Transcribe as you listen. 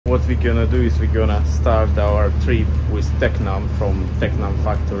What we're gonna do is we're gonna start our trip with Tecnam from Tecnam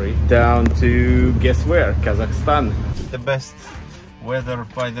factory down to, guess where? Kazakhstan. The best weather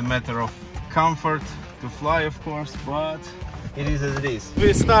by the matter of comfort to fly, of course, but it is as it is.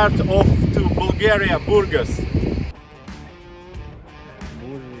 We start off to Bulgaria, Burgas.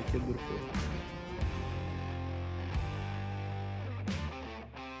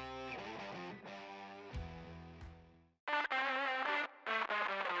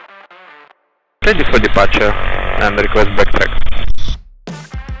 Ready for departure and request backtrack.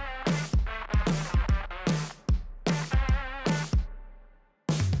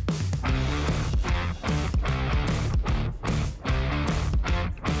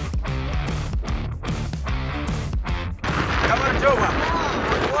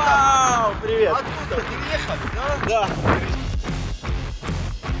 Вау, привет! Откуда? Ты ехал? Да.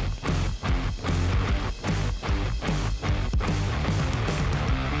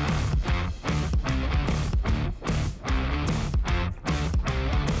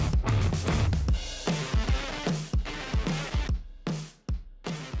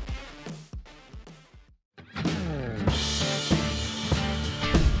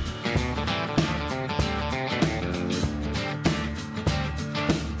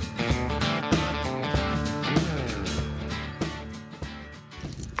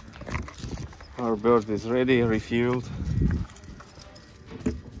 Our bird is ready, refueled.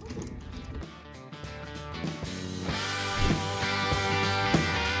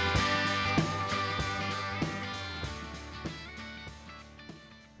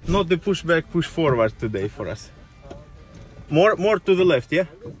 Not the push back, push forward today for us. More to the left, yeah?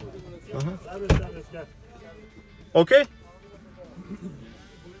 Okay?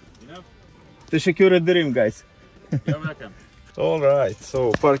 Teşekkür ederim, guys. You're welcome. Alright,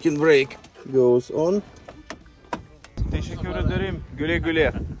 so parking brake goes on. Teşekkür ederim. Güle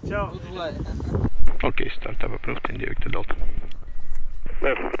güle. Ciao. Okay, startup approved in Tivat Delta.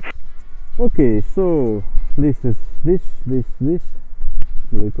 Okay, so this is this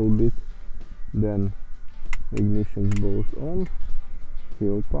little bit, then ignition goes on,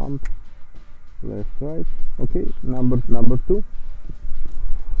 fuel pump, left, right. Okay, number two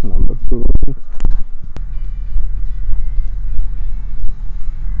working.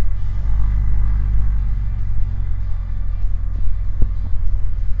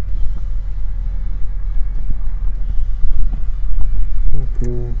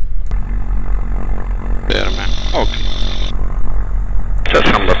 Okay.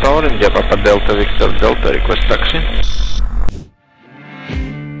 Samsun Tower, India Papa Delta Victor Delta, request taxi.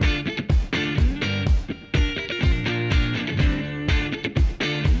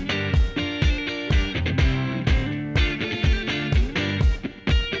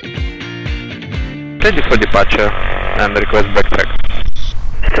 Ready for departure and request backtrack.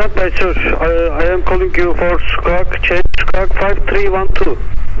 Stand by, sir. I am calling you for Squawk, change Squawk 5312.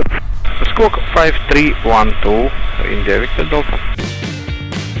 Squawk 5312, India Victor Delta.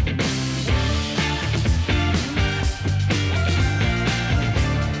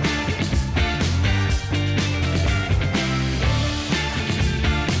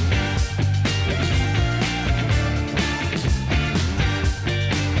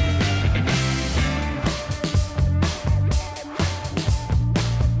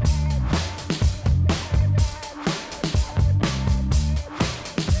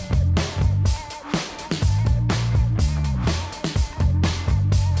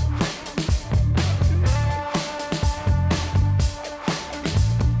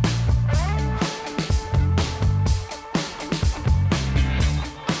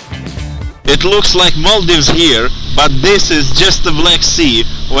 It looks like Maldives here, but this is just the Black Sea.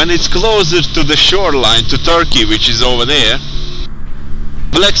 When it's closer to the shoreline, to Turkey, which is over there,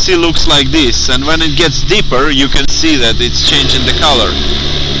 Black Sea looks like this, and when it gets deeper, you can see that it's changing the color.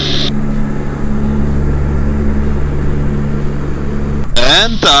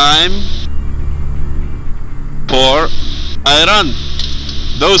 And time for Iran.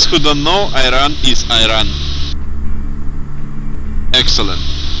 Those who don't know, Iran is Iran. Excellent.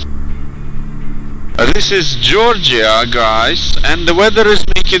 This is Georgia, guys, and the weather is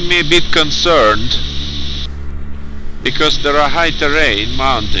making me a bit concerned because there are high terrain,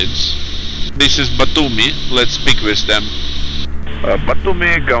 mountains. This is Batumi, let's speak with them.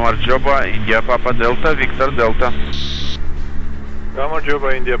 Batumi, Gamarjoba, India Papa Delta, Victor Delta.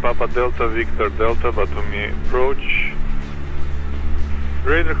 Gamarjoba, India Papa Delta, Victor Delta, Batumi, approach.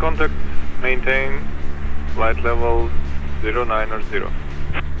 Radar contact, maintain, flight level 090.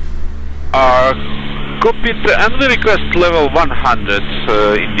 Copied and we request level 100,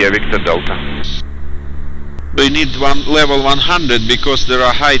 India Victor Delta. We need level 100 because there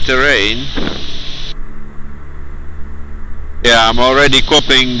are high terrain. Yeah, I'm already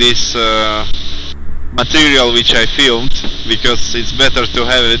copying this material which I filmed, because it's better to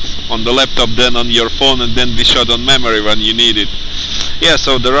have it on the laptop than on your phone and then be shot on memory when you need it. Yeah,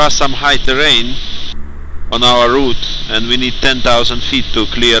 so there are some high terrain on our route and we need 10,000 feet to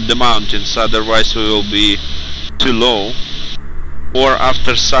clear the mountains, otherwise we will be too low. Or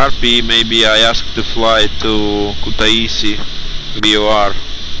after Sarpi, maybe I ask to fly to Kutaisi VOR.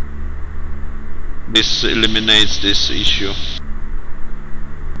 This eliminates this issue.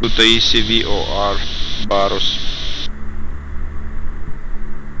 Kutaisi VOR Baros.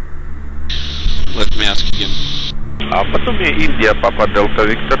 Let me ask again. Batumi, India, Papa Delta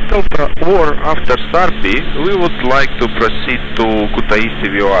Victor Delta, or after Sarpi, we would like to proceed to Kutaisi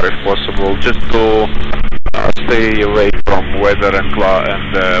VOR if possible, just to stay away from weather and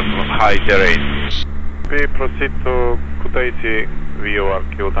high terrain. We proceed to Kutaisi VOR,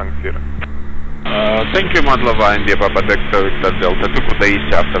 Kilo Tank Sierra. Thank you, Madlava, India, Papa Delta Victor Delta, to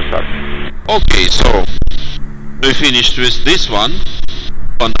Kutaisi after Sarpi. Okay, so we finished with this one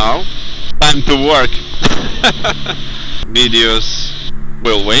for now. Time to work. Videos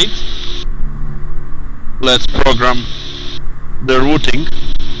will wait. Let's program the routing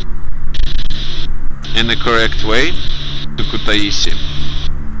in the correct way to Kutaisi.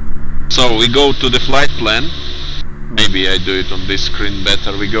 So we go to the flight plan. Maybe I do it on this screen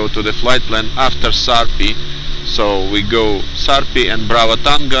better. We go to the flight plan after Sarpi. So we go Sarpi and Bravo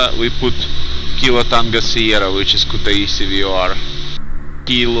Tanga. We put Kilo Tanga Sierra, which is Kutaisi VOR.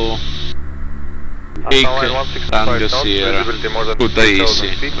 Kilo Tanga Sierra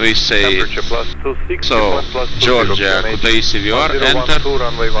Kutaisi. We say so Georgia Kutaisi VOR, enter,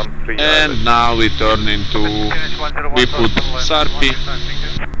 and now we turn into, we put Sarpi,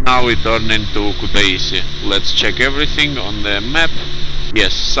 now we turn into Kutaisi. Let's check everything on the map.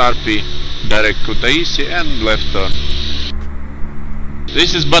 Yes, Sarpi, direct Kutaisi and left turn.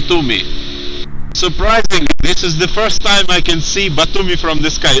 This is Batumi. Surprisingly, this is the first time I can see Batumi from the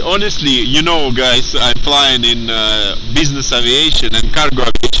sky. Honestly, you know guys, I'm flying in business aviation and cargo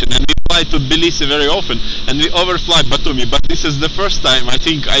aviation, and we fly to Tbilisi very often and we overfly Batumi, but this is the first time. I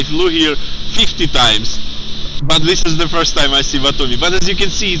think I flew here 50 times, but this is the first time I see Batumi. But as you can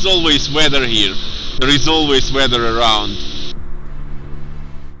see, it's always weather here. There is always weather around.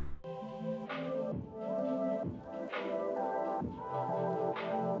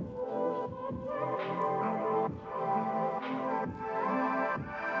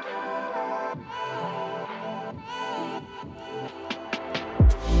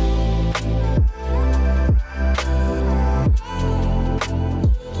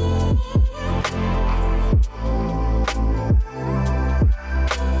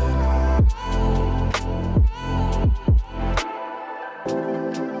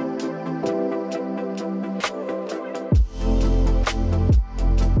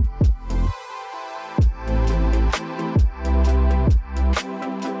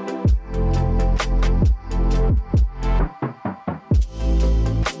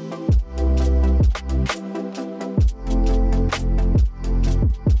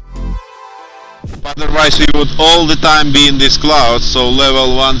 Otherwise we would all the time be in this cloud, so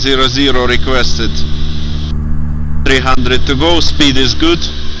level 100 requested. 300 to go, speed is good.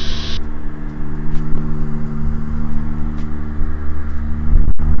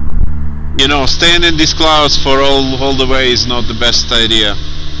 You know, staying in these clouds for all the way is not the best idea.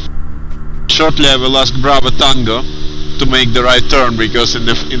 Shortly I will ask Bravo Tango to make the right turn, because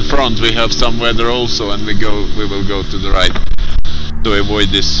in front we have some weather also, and we will go to the right to avoid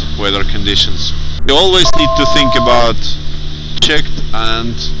these weather conditions. You always need to think about checked,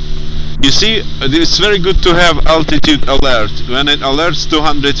 and you see, it's very good to have altitude alert. When it alerts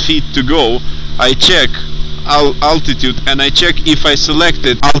 200 feet to go, I check altitude and I check if I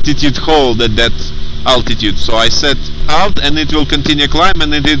selected altitude hold at that altitude. So I set alt and it will continue climb,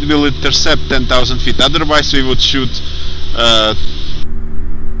 and it will intercept 10,000 feet. Otherwise we would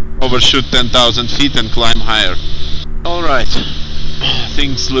overshoot 10,000 feet and climb higher. Alright.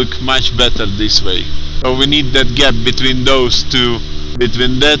 Things look much better this way. So we need that gap between those two,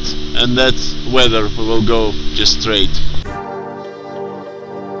 between that and that weather. We will go just straight.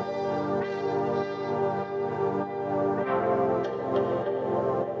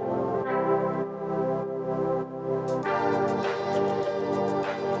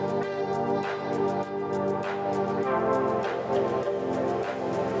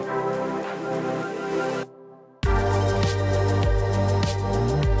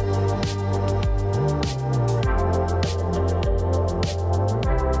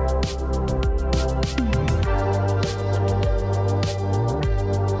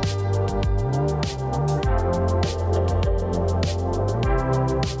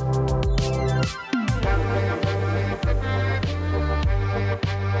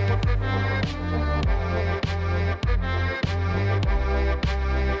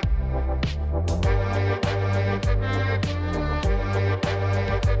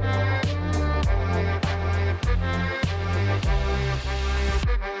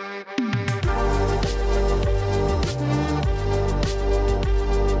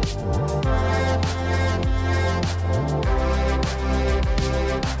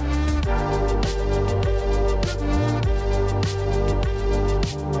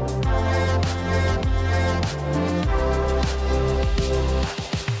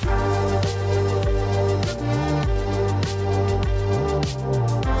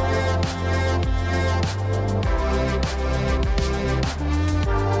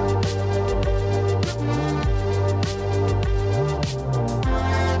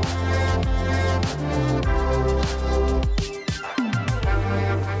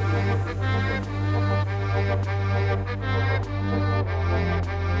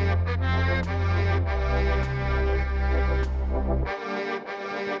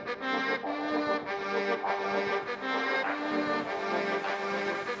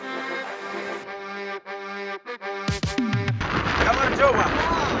 Тёма!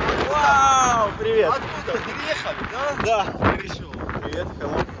 Вау! Привет! Откуда? Переехали, да? Да, перешел. Привет,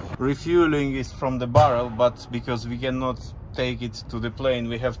 hello. Refueling is from the barrel, but because we cannot take it to the plane,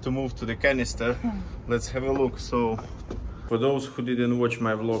 we have to move to the canister. Let's have a look. So, for those who didn't watch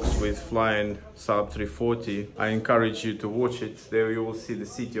my vlogs with flying Saab 340, I encourage you to watch it. There you will see the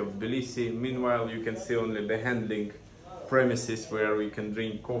city of Tbilisi. Meanwhile, you can see only the handling premises where you can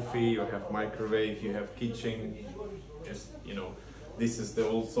drink coffee, you have microwave, you have kitchen. Just, you know, this is the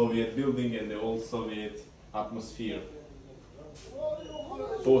old Soviet building and the old Soviet atmosphere.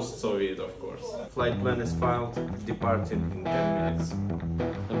 Post-Soviet, of course. Flight plan is filed, departing in 10 minutes.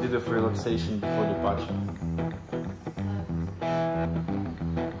 A bit of relaxation before departure.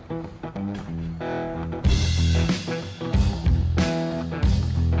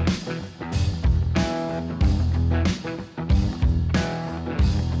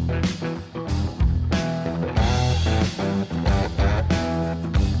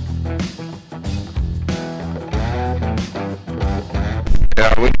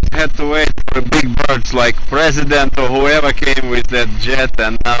 Yeah, we had to wait for big birds like President or whoever came with that jet,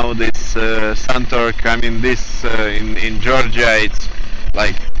 and now this Santork, I mean this in Georgia, it's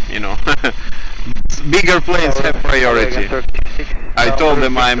like, you know, bigger planes have priority. I told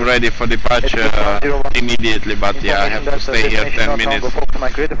them I'm ready for departure immediately, but yeah, I have to stay here 10 minutes.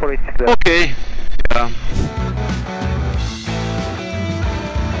 Okay, yeah.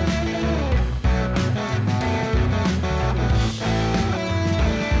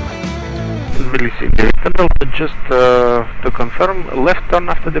 Tbilisi, just to confirm, left turn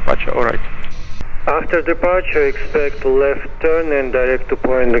after departure, alright. After departure, expect left turn and direct to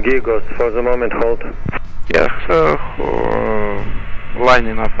point Gigos. For the moment, hold. Yeah, so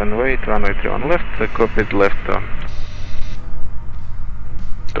lining up and wait, runway 31 left, copied left turn.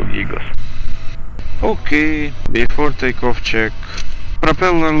 To Gigos. Okay, before takeoff check.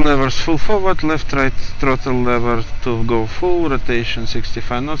 Propeller levers full forward, left right throttle lever to go full, rotation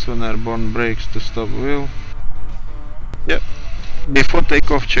 65 knots when airborne brakes to stop wheel. Yep, before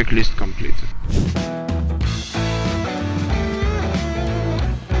takeoff checklist completed.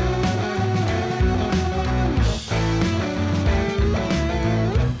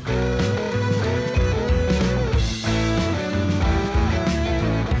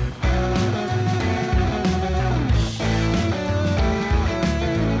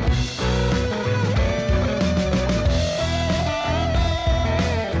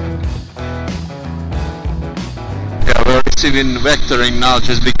 We're receiving vectoring now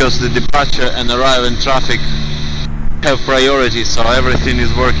just because the departure and arrival in traffic have priority, so everything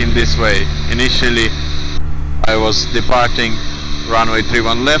is working this way. Initially I was departing runway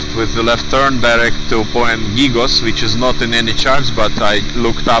 31 left with the left turn direct to point Gigos, which is not in any charts, but I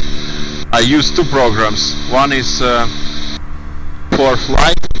looked up. I used two programs. One is for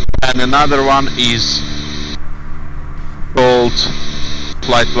flight and another one is called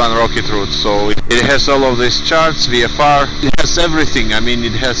flight plan rocket route. So it has all of these charts, VFR, it has everything. I mean,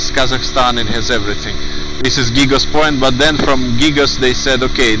 it has Kazakhstan, it has everything. This is Gigos point, but then from Gigos they said,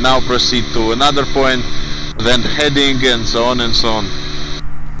 okay, now proceed to another point, then heading and so on and so on.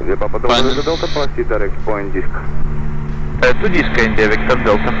 Delta, proceed direct point Disc. To Disca, India, Vector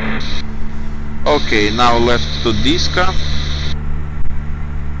Delta. Okay, now left to Disca.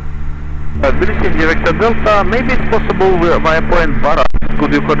 Tbilisi, India, Vector Delta, maybe it's possible via point Bari.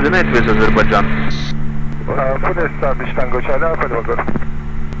 Could you coordinate with Azerbaijan? Tango Charlie Alpha Lima Golf.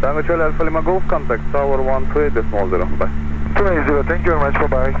 Tango Charlie Alpha Lima Golf, contact tower 128.0. Bye. 20, thank you very much,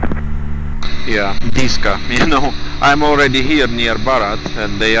 bye-bye. Yeah, Disca. You know, I'm already here near Barat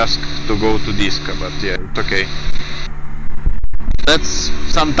and they asked to go to Disca, but yeah, it's okay. That's,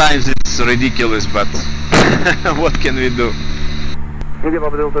 sometimes it's ridiculous, but what can we do? India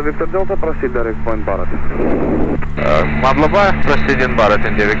Papa Delta Victor Delta, proceed direct point Barat. Madlaba, proceed in Barat,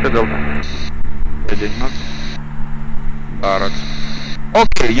 India Victor Delta. Heading not Barat.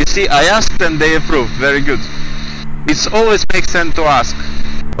 Okay, you see, I asked and they approved. Very good. It always makes sense to ask.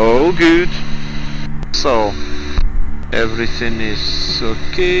 All good. So, everything is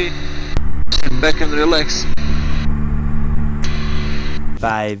okay. Sit back and relax.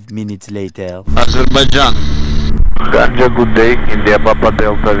 5 minutes later. Azerbaijan. Ganja, good day. India Papa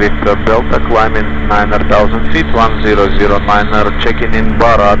Delta Victor Delta, climbing 9,000 feet, 1009er, checking in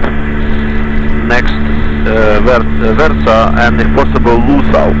Barat. Next, Versa, and if possible,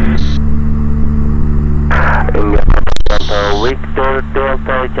 Lusal. India Papa Delta Victor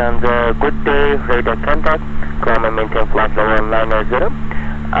Delta, Ganja, good day. Radar contact, climb and maintain flight level 990,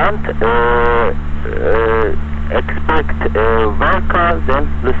 and expect Versa, then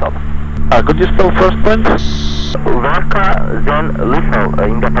Lusal. Could you spell first point? Varka, then Lissau,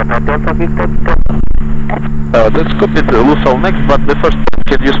 India Papa Delta Victor. That's copied Lissau next, but the first,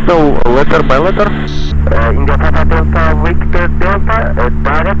 can you spell letter by letter? India Papa Delta Victor Delta,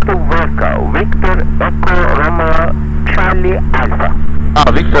 direct to Varka, Victor Echo Romeo Charlie Alpha.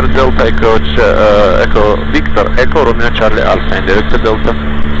 Victor Delta Echo, Echo Victor Echo Romeo Charlie Alpha, indirect Delta.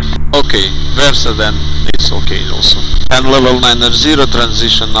 Okay, Versa then it's okay also. And level 90,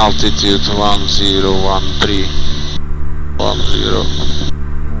 transition altitude 1013.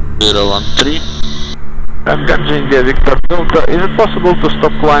 10013. And Ganja India Victor Delta, is it possible to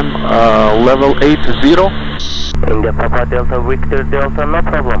stop climb level 80? India Papa Delta Victor Delta, no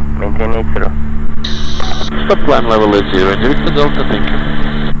problem, maintain 80. Stop climb level 80, India Victor Delta, thank you.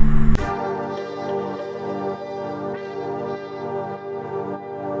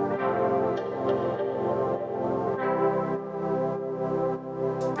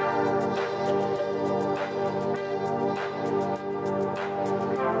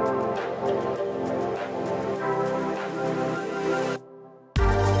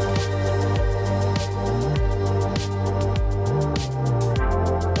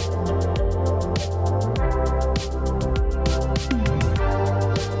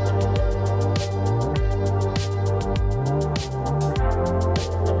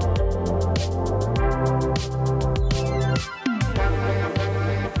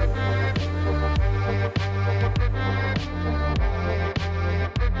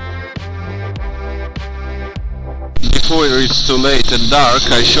 Before it's too late and dark,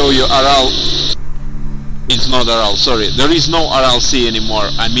 I show you Aral. It's not Aral, sorry. There is no Aral Sea anymore.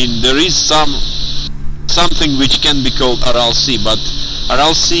 I mean, there is something which can be called Aral Sea, but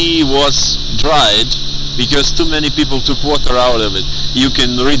Aral Sea was dried because too many people took water out of it. You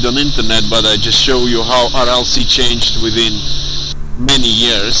can read on internet, but I just show you how Aral Sea changed within many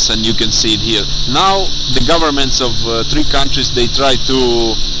years, and you can see it here. Now the governments of 3 countries, they try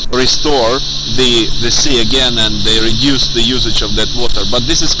to restore the sea again, and they reduce the usage of that water, but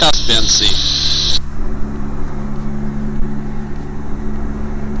this is Caspian Sea.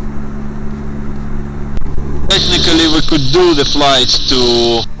 Technically we could do the flights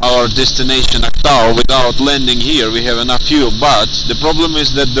to our destination Aktau without landing here. We have enough fuel, but the problem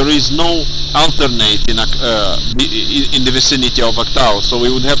is that there is no alternate in the vicinity of Aktau, so we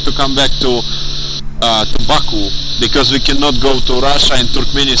would have to come back to Baku, because we cannot go to Russia and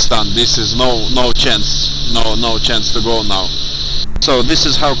Turkmenistan. This is no chance to go now. So this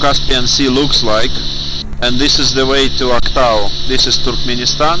is how Caspian Sea looks like, and this is the way to Aktau. This is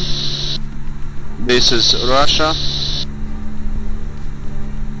Turkmenistan, this is Russia,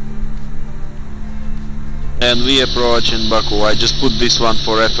 and we approach in Baku. I just put this one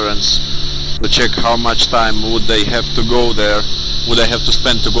for reference to check how much time would they have to go there, would I have to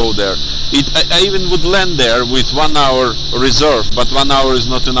spend to go there. I even would land there with 1 hour reserve, but 1 hour is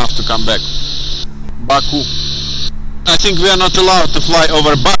not enough to come back. Baku. I think we are not allowed to fly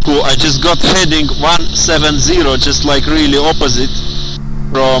over Baku. I just got heading 170, just like really opposite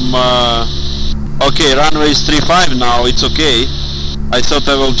from... okay, runway is 35 now, it's okay. I thought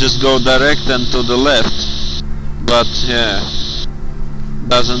I will just go direct and to the left, but yeah,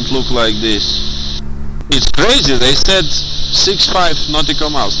 doesn't look like this. It's crazy, they said 65 nautical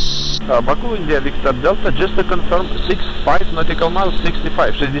miles. Baku, India, Victor Delta, just to confirm, 65 nautical miles,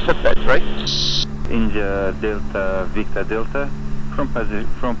 65, 65, right? India Delta, Victor Delta, from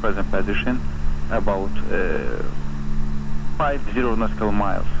present position, about 50 nautical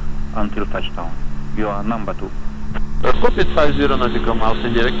miles until touchdown. You are number 2. Copied 50 nautical miles,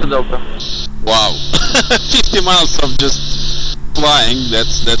 indirect to Delta. Wow, 50 miles of just flying,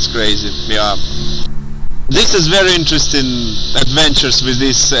 that's crazy, yeah. This is very interesting adventures with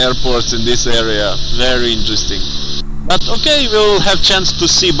these airports in this area, very interesting. But okay, we'll have chance to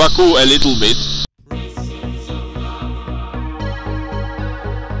see Baku a little bit.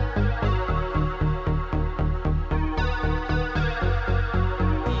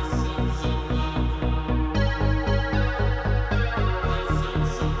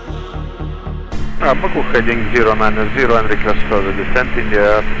 Baku heading 090 and request further descent in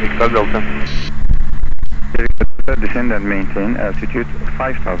the Victor Delta. Descend and maintain altitude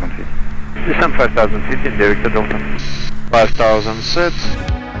 5,000 feet. Descend 5,000 feet in the Victor Delta. 5000 set.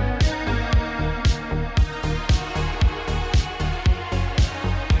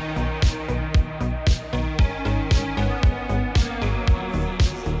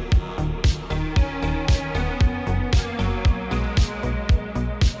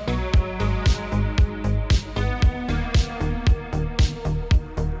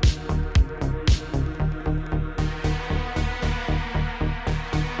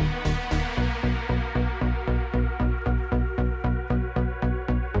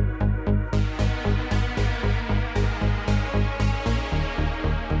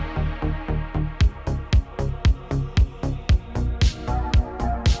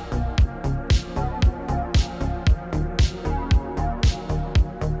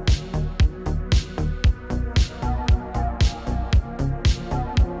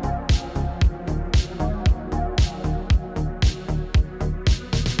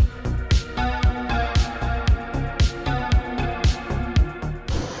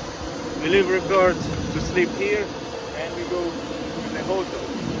 leave record to sleep here and we go to the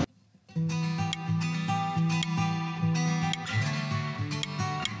hotel.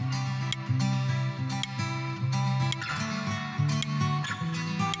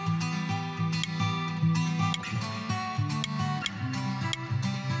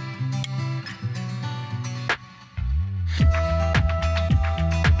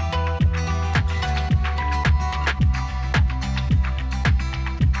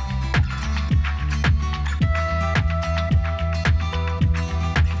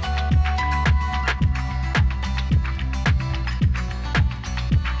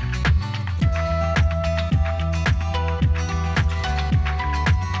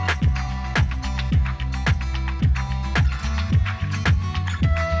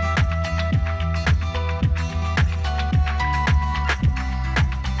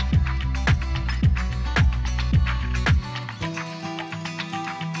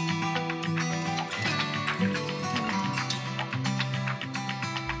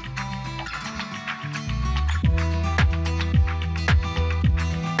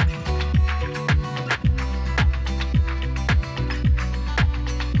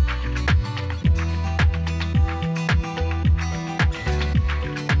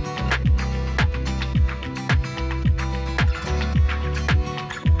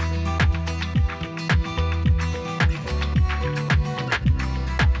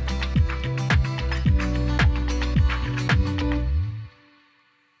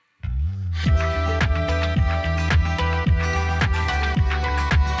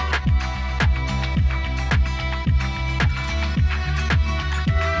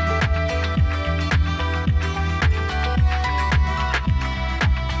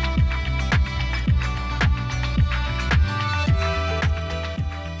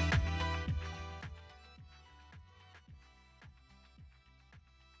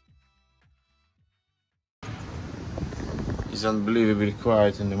 It's unbelievably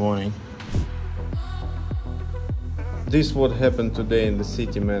quiet in the morning. This is what happened today in the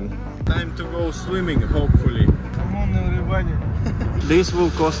city, man. Time to go swimming, hopefully. Come on, everybody. This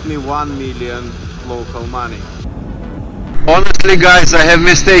will cost me 1 million local money. Honestly, guys, I have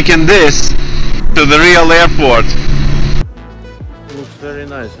mistaken this to the real airport. Looks very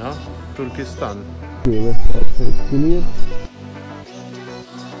nice, huh? Turkistan. Okay, let's clear.